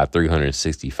with God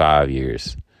 365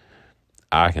 years,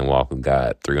 I can walk with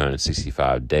God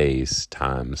 365 days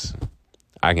times.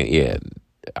 I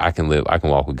can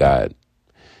walk with God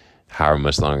however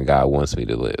much longer God wants me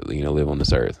to live on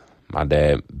this earth. My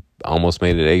dad almost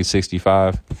made it at age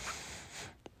 65.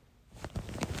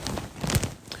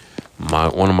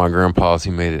 One of my grandpas,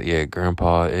 he made it,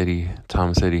 Grandpa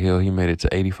Thomas Eddie Hill, he made it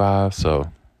to 85, so I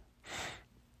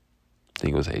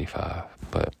think it was 85,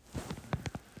 but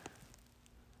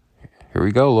here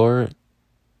we go, Lord.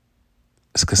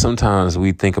 It's because sometimes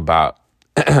we think about,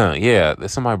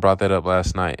 somebody brought that up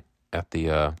last night at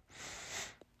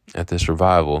this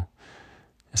revival.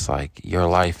 It's like your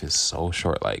life is so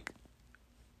short. Like,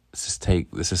 let's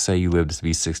just say you live to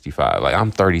be 65. Like, I'm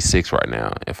 36 right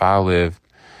now.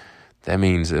 That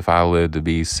means if I live to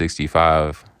be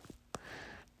 65,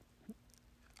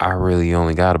 I really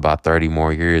only got about 30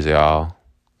 more years, y'all.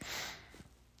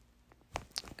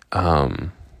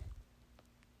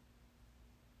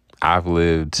 I've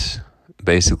lived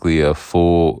basically a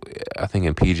full, I think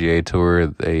in PGA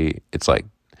Tour, it's like,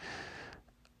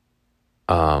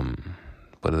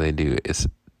 what do they do? It's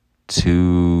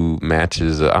 2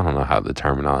 matches. I don't know how the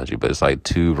terminology, but it's like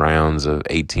 2 rounds of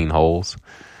 18 holes.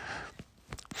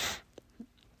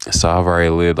 So I've already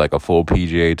lived like a full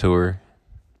PGA Tour,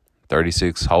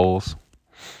 36 holes.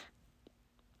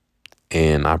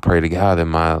 And I pray to God that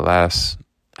my last,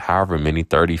 however many,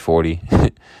 30, 40,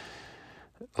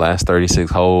 last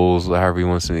 36 holes, however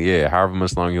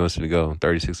much longer he wants me to go,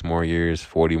 36 more years,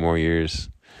 40 more years.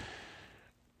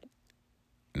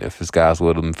 And if it's God's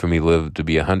will for me to live to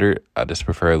be 100, I just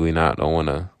preferably don't want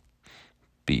to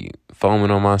be foaming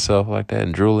on myself like that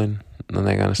and drooling and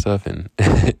that kind of stuff. And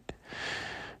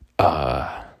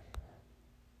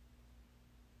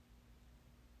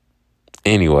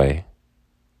anyway,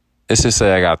 let's just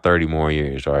say I got 30 more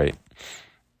years, right?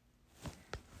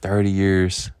 30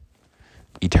 years,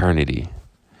 eternity.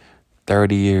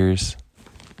 30 years,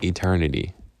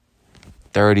 eternity.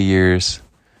 30 years,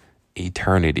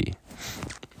 eternity.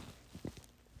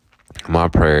 My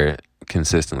prayer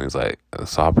consistently is like,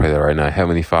 so I'll pray that right now.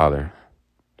 Heavenly Father,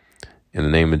 In the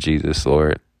name of Jesus,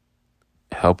 Lord,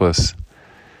 help us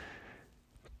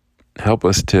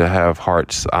to have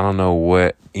hearts. I don't know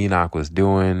what Enoch was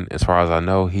doing. As far as I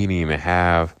know, he didn't even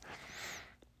have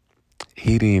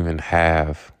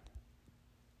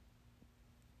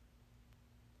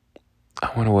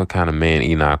I wonder what kind of man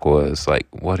Enoch was, like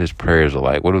what his prayers were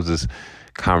like. What was his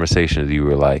conversations you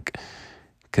were like?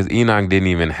 Because Enoch didn't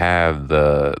even have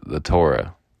the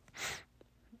Torah.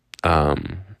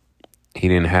 He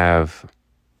didn't have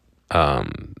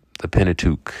the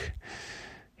Pentateuch.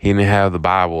 He didn't have the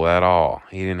Bible at all.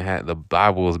 He didn't have the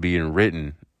Bible was being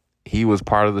written. He was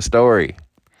part of the story.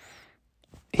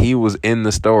 He was in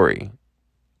the story.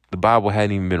 The Bible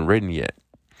hadn't even been written yet.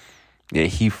 Yet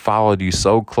he followed you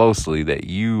so closely that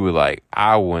you were like,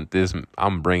 I want this.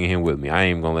 I'm bringing him with me. I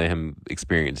ain't going to let him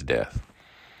experience death.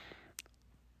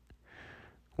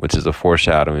 Which is a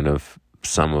foreshadowing of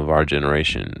some of our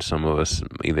generation. Some of us,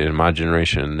 either in my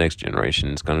generation or the next generation,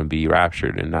 is going to be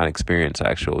raptured and not experience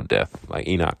actual death like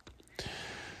Enoch.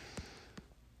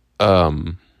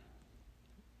 Lord,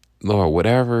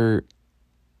 whatever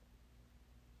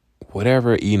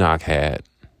Enoch had,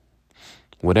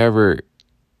 whatever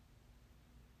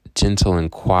gentle and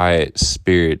quiet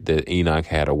spirit that Enoch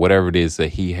had, or whatever it is that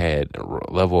he had, a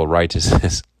level of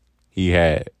righteousness he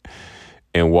had,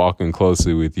 and walking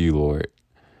closely with you, Lord,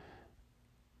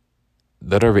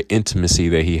 whatever intimacy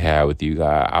that he had with you,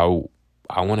 God,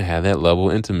 I want to have that level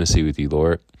of intimacy with you,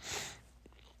 Lord.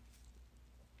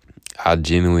 I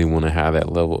genuinely want to have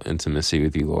that level of intimacy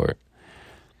with you, Lord.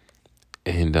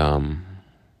 And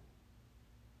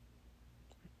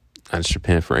I just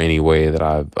repent for any way that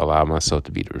I've allowed myself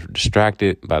to be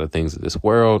distracted by the things of this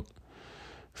world,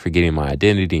 forgetting my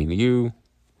identity in you,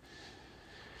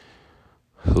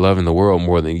 loving the world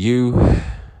more than you.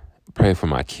 Pray for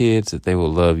my kids that they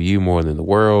will love you more than the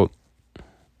world.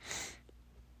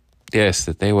 Yes,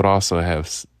 that they would also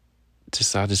have,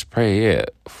 I just pray,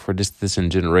 for this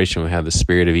generation will have the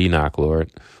spirit of Enoch, Lord.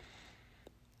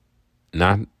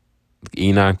 Not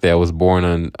Enoch that was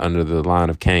born under the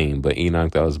line of Cain, but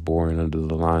Enoch that was born under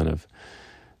the line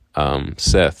of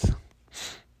Seth.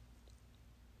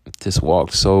 Just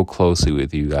walked so closely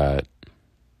with you, God,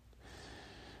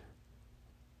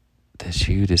 that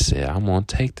you just said, I'm going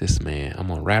to take this man. I'm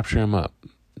going to rapture him up.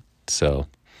 So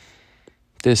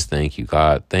just thank you,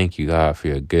 God. Thank you, God, for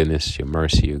your goodness, your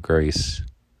mercy, your grace,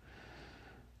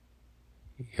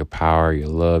 your power, your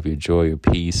love, your joy, your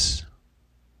peace.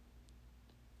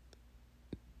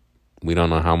 We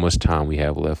don't know how much time we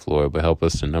have left, Lord, but help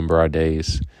us to number our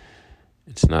days.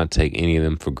 It's not take any of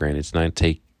them for granted. It's not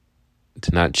to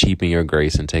not cheapen your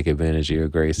grace and take advantage of your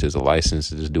grace as a license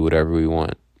to just do whatever we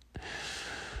want.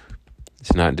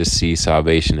 It's not just see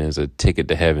salvation as a ticket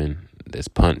to heaven that's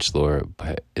punched, Lord,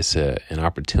 but it's an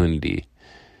opportunity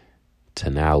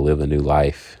to now live a new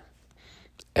life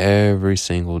every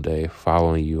single day,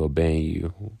 following you, obeying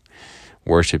you,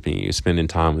 worshiping you, spending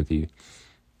time with you.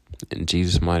 In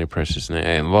Jesus' mighty precious name.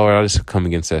 And Lord, I just come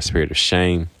against that spirit of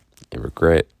shame and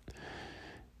regret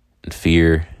and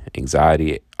fear,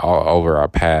 anxiety all over our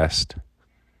past.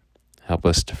 Help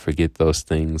us to forget those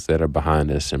things that are behind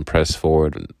us and press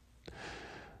forward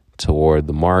toward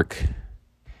the mark,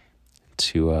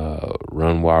 to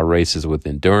run our races with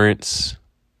endurance,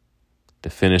 to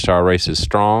finish our races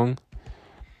strong,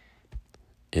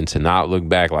 and to not look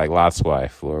back like Lot's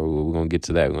wife, Lord. We're going to get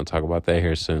to that. We're going to talk about that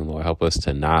here soon, Lord. Help us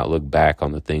to not look back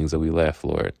on the things that we left,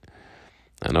 Lord.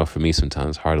 I know for me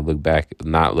sometimes it's hard to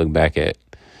not look back at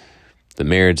the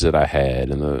marriage that I had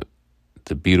and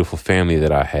the beautiful family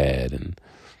that I had and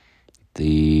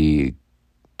the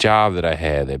job that I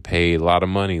had that paid a lot of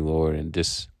money, Lord, and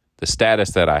just the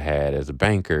status that I had as a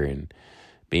banker and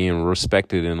being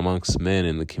respected and amongst men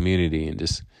in the community, and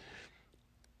just,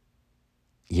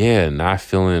 not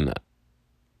feeling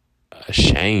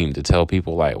ashamed to tell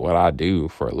people like what I do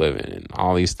for a living and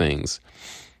all these things.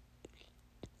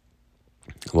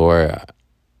 Lord,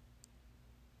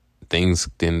 things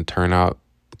didn't turn out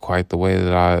quite the way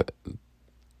that I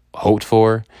hoped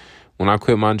for when I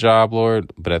quit my job,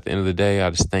 Lord. But at the end of the day, I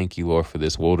just thank you, Lord, for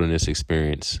this wilderness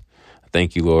experience. I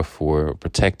thank you, Lord, for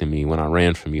protecting me when I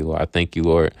ran from you, Lord. I thank you,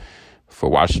 Lord, for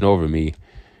watching over me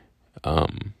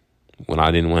when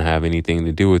I didn't want to have anything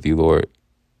to do with you, Lord,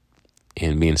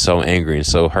 and being so angry and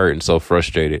so hurt and so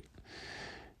frustrated.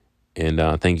 And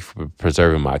thank you for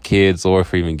preserving my kids, Lord,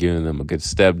 for even giving them a good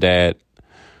stepdad,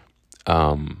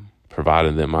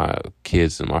 providing them, my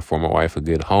kids and my former wife, a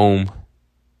good home.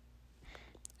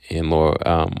 And Lord,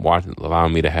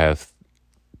 allowing me to have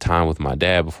time with my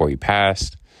dad before he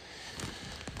passed.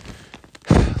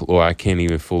 Lord, I can't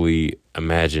even fully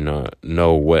imagine or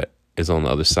know what is on the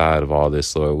other side of all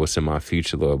this, Lord, what's in my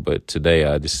future, Lord. But today,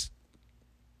 I just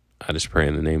pray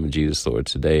in the name of Jesus, Lord.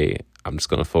 Today, I'm just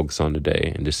going to focus on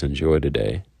today and just enjoy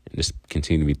today and just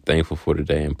continue to be thankful for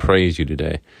today and praise you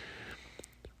today.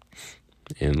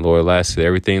 And Lord, lastly,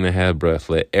 everything that hath breath,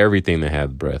 let everything that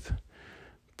hath breath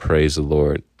praise the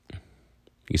Lord.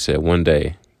 You said one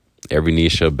day every knee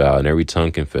shall bow and every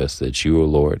tongue confess that you are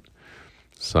Lord.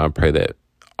 So I pray that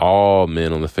all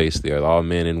men on the face of the earth, all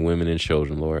men and women and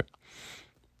children, Lord,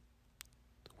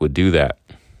 would do that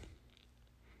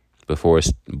before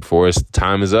its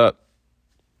time is up,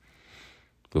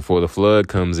 before the flood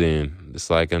comes in. It's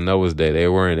like in Noah's day, they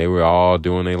were all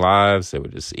doing their lives. They were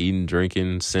just eating,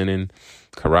 drinking, sinning,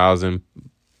 carousing,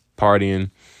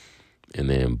 partying, and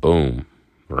then boom,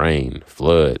 rain,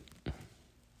 flood,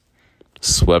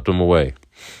 swept them away.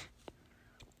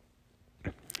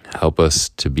 Help us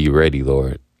to be ready,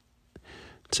 Lord,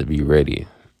 to be ready,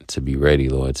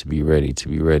 Lord, to be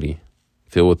ready,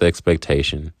 filled with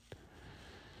expectation,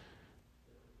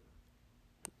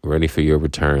 ready for your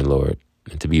return, Lord,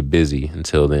 and to be busy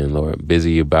until then, Lord,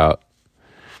 busy about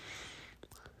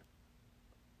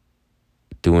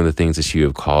doing the things that you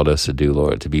have called us to do,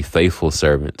 Lord, to be faithful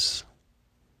servants.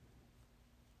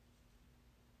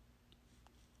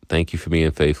 Thank you for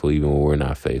being faithful even when we're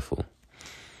not faithful.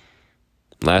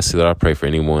 Lastly, Lord, I pray for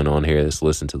anyone on here that's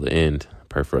listened to the end. I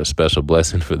pray for a special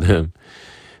blessing for them.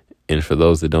 And for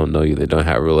those that don't know you, that don't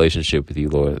have a relationship with you,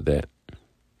 Lord, that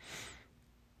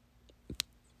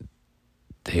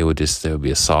there would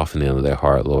be a softening of their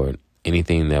heart, Lord.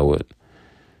 Anything that would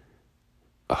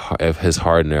has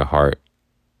hardened their heart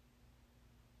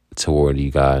toward you,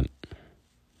 God,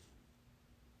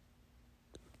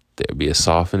 there would be a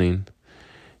softening,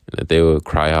 and that they would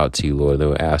cry out to you, Lord. They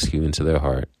would ask you into their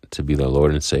heart to be their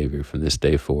Lord and Savior from this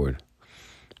day forward,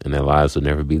 and their lives will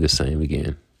never be the same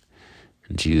again.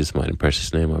 In Jesus' mighty and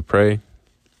precious name I pray.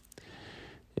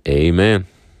 Amen.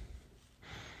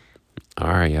 All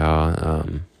right, y'all.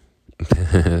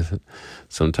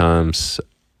 Sometimes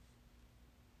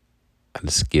I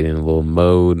just get in a little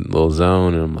mode, a little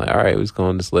zone, and I'm like, all right, we're just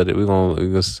going to just let it. We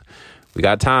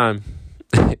got time.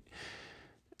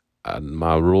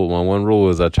 My one rule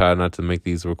is I try not to make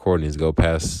these recordings go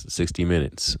past 60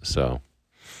 minutes. So,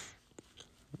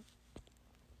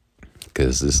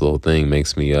 because this little thing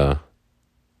makes me,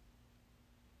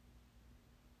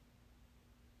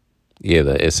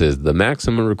 it says the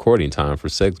maximum recording time for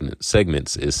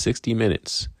segments is 60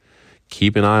 minutes.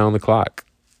 Keep an eye on the clock.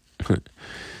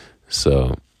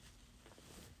 So,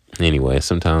 anyway,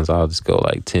 sometimes I'll just go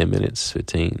like 10 minutes,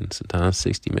 15, sometimes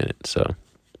 60 minutes. So,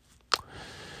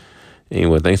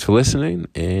 anyway, thanks for listening.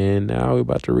 And now we're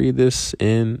about to read this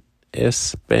in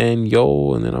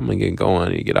Espanol, and then I'm going to get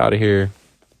going and get out of here.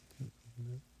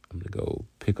 I'm going to go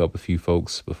pick up a few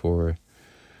folks before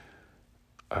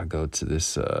I go to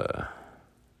this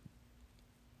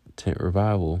tent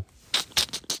revival.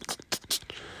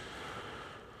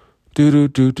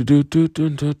 I'm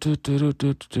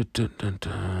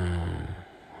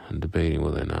debating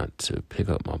whether or not to pick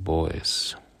up my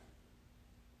boys.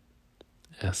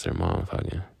 Ask their mom if I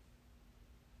can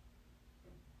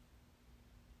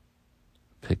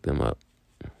pick them up,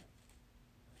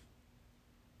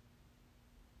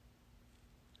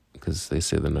 because they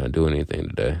say they're not doing anything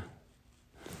today.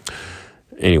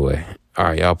 Anyway, all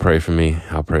right, y'all pray for me.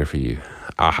 I'll pray for you.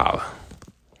 I'll holla.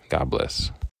 God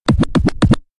bless.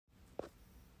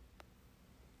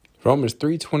 Romans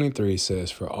 3:23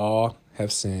 says, "For all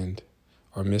have sinned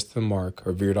or missed the mark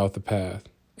or veered off the path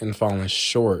and fallen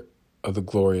short of the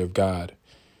glory of God,"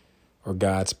 or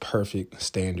God's perfect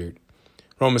standard.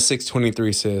 Romans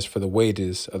 6:23 says, "For the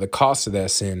wages of the cost of that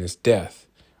sin is death,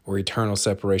 or eternal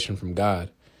separation from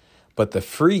God. But the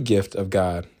free gift of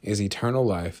God is eternal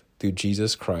life through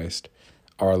Jesus Christ,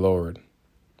 our Lord."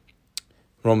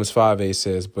 Romans 5:8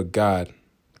 says, "But God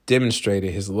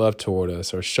demonstrated his love toward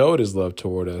us," or showed his love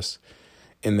toward us,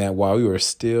 "in that while we were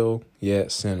still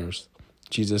yet sinners,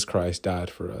 Jesus Christ died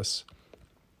for us."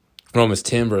 Romans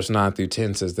 10 verse 9 through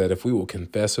 10 says that if we will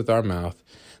confess with our mouth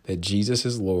that Jesus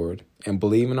is Lord and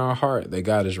believe in our heart that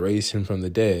God has raised him from the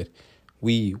dead,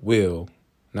 we will,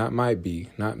 not might be,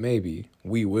 not maybe,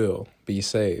 we will be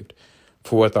saved.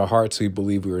 For with our hearts we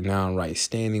believe we are now in right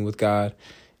standing with God,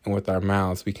 and with our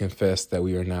mouths we confess that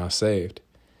we are now saved.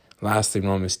 Lastly,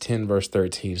 Romans 10 verse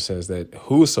 13 says that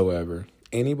whosoever,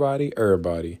 anybody,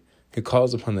 everybody, who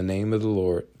calls upon the name of the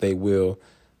Lord, they will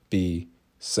be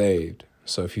saved.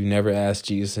 So if you've never asked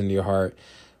Jesus into your heart,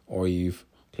 or you've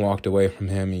walked away from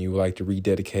him and you would like to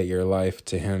rededicate your life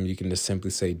to him, you can just simply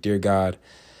say, "Dear God,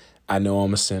 I know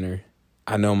I'm a sinner.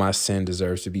 I know my sin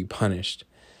deserves to be punished.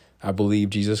 I believe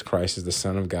Jesus Christ is the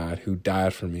Son of God who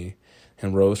died for me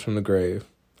and rose from the grave.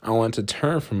 I want to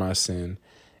turn from my sin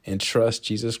and trust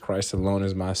Jesus Christ alone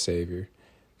as my Savior.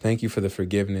 Thank you for the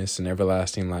forgiveness and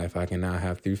everlasting life I can now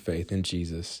have through faith in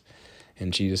Jesus.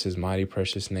 In Jesus' mighty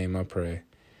precious name I pray.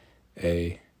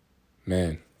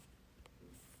 Amen.